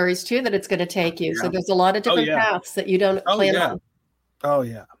tributaries too that it's going to take you. Yeah. So there's a lot of different paths that you don't plan on. Oh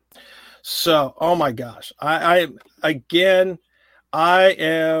yeah. So, oh my gosh. I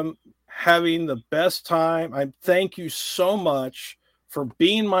am having the best time. I thank you so much for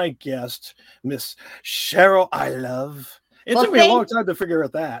being my guest, Miss Cheryl Ilov. It took me a long time to figure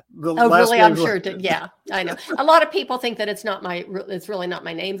out that. Really? I'm sure it did. Yeah, I know. A lot of people think that it's really not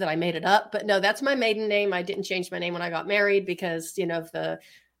my name, that I made it up. But no, that's my maiden name. I didn't change my name when I got married because, of the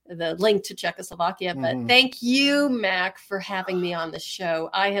link to Czechoslovakia. But thank you, Mac, for having me on the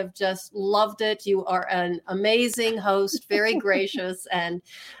show. I have just loved it. You are an amazing host, very gracious, and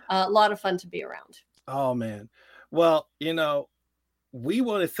a lot of fun to be around. Oh, man. Well, we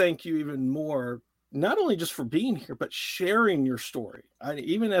want to thank you even more, not only just for being here, but sharing your story.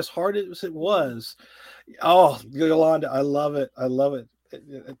 Even as hard as it was. Oh, Yolanda, I love it. I love it.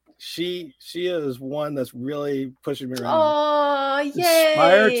 She is one that's really pushing me around. Oh, yay.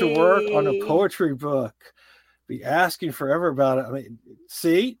 Inspired to work on a poetry book. Be asking forever about it. I mean,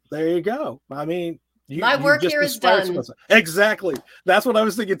 see, there you go. I mean, my work here is done. Exactly. That's what I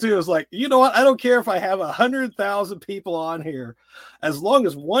was thinking too. It's like, you know what? I don't care if I have 100,000 people on here, as long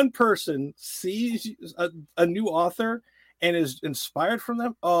as one person sees a new author and is inspired from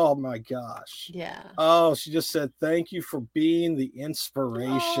them, oh my gosh. Yeah. Oh, she just said, thank you for being the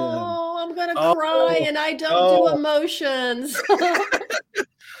inspiration. Oh, I'm going to cry, and I don't do emotions.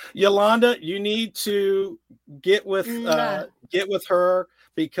 Yolanda, you need to get with her,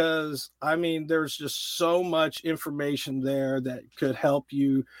 because I mean, there's just so much information there that could help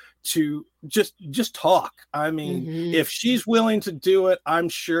you to just talk. I mean, if she's willing to do it, I'm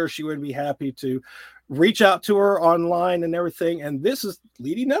sure she would be happy to reach out to her online and everything. And this is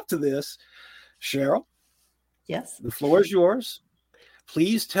leading up to this. Cheryl, yes, the floor is yours.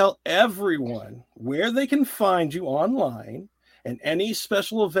 Please tell everyone where they can find you online and any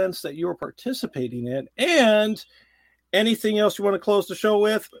special events that you're participating in, and anything else you want to close the show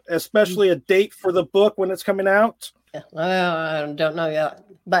with, especially a date for the book when it's coming out. I don't know yet,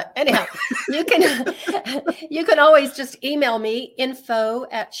 but anyhow, you can always just email me,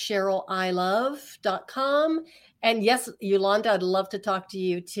 info@CherylIlov.com. And yes, Yolanda, I'd love to talk to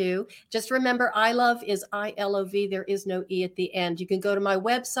you too. Just remember, Ilov is ILOV. There is no E at the end. You can go to my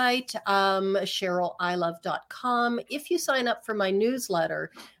website, CherylIlov.com. If you sign up for my newsletter,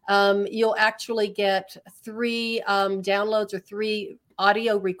 you'll actually get 3 downloads or 3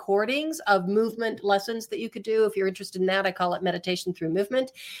 audio recordings of movement lessons that you could do. If you're interested in that, I call it meditation through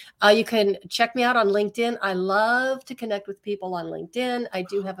movement. You can check me out on LinkedIn. I love to connect with people on LinkedIn. I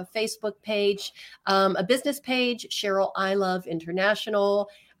do have a Facebook page, a business page, Cheryl Ilov International.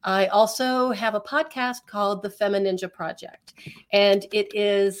 I also have a podcast called The Femininja Project, and it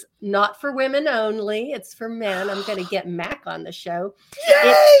is not for women only. It's for men. I'm going to get Mac on the show.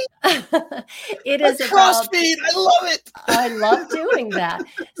 Yay! It is a crossfeed. I love it. I love doing that.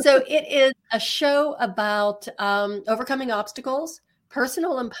 So it is a show about overcoming obstacles,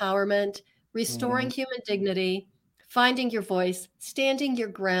 personal empowerment, restoring human dignity, finding your voice, standing your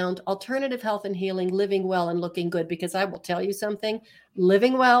ground, alternative health and healing, living well and looking good. Because I will tell you something,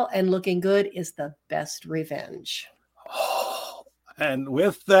 living well and looking good is the best revenge. Oh, and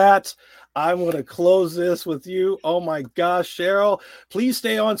with that, I'm going to close this with you. Oh my gosh, Cheryl, please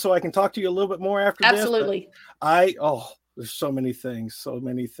stay on so I can talk to you a little bit more after this. Absolutely. There's so many things.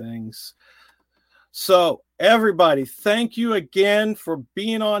 So everybody, thank you again for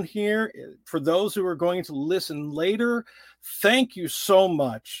being on here. For those who are going to listen later, thank you so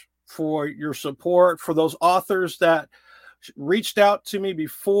much for your support. For those authors that reached out to me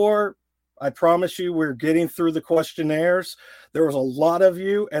before, I promise you we're getting through the questionnaires. There was a lot of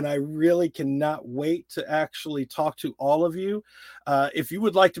you, and I really cannot wait to actually talk to all of you. If you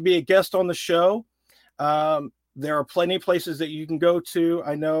would like to be a guest on the show, there are plenty of places that you can go to.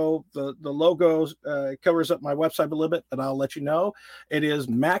 I know the logo covers up my website a little bit, but I'll let you know. It is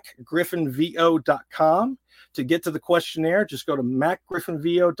macgriffinvo.com. To get to the questionnaire, just go to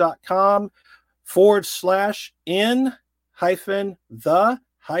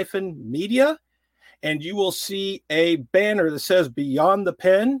macgriffinvo.com/in-the-media, and you will see a banner that says Beyond the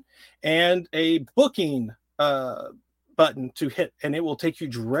Pen and a booking button to hit, and it will take you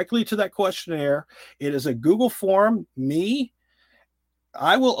directly to that questionnaire. It is a Google form.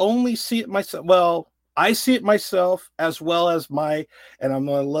 I will only see it myself. Well, I see it myself, as well as and I'm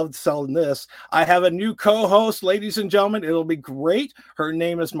going to love selling this. I have a new co-host, ladies and gentlemen. It'll be great. Her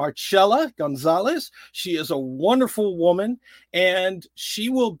name is Marcella Gonzalez. She is a wonderful woman, and she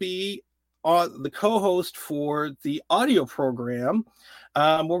will be the co-host for the audio program.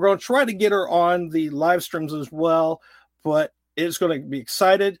 We're going to try to get her on the live streams as well, but it's going to be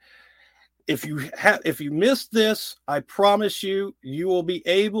excited. If you missed this, I promise you will be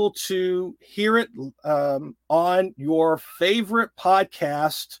able to hear it on your favorite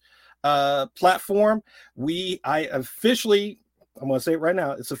podcast platform. I'm going to say it right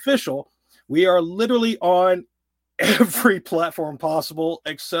now. It's official. We are literally on every platform possible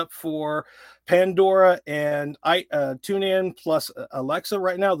except for Pandora and TuneIn plus Alexa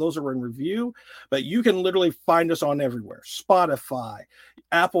right now. Those are in review, but you can literally find us on everywhere. Spotify,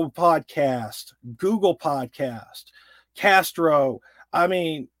 Apple Podcast, Google Podcast, Castro. I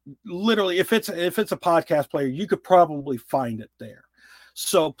mean, literally, if it's a podcast player, you could probably find it there.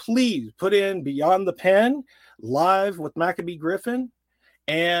 So please put in Beyond the Pen live with Maccabee Griffin,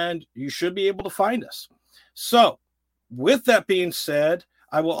 and you should be able to find us. So with that being said,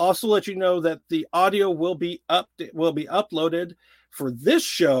 I will also let you know that the audio will be uploaded for this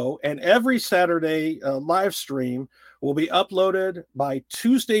show, and every Saturday live stream will be uploaded by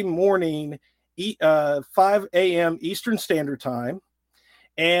Tuesday morning, 5 a.m. Eastern Standard Time,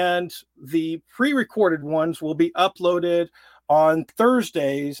 and the pre-recorded ones will be uploaded on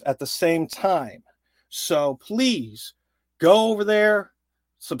Thursdays at the same time. So please go over there,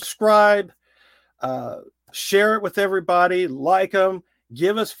 subscribe, Share it with everybody, like them,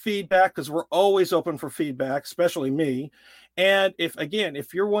 give us feedback, because we're always open for feedback, especially me. And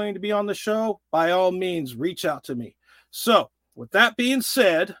if you're wanting to be on the show, by all means, reach out to me. So with that being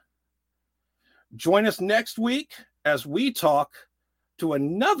said, join us next week as we talk to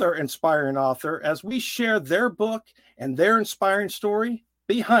another inspiring author as we share their book and their inspiring story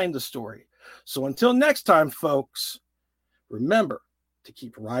behind the story. So until next time, folks, remember to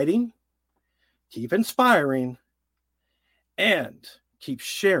keep writing, keep inspiring, and keep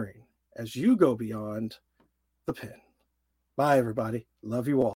sharing as you go beyond the pen. Bye, everybody. Love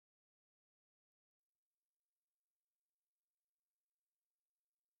you all.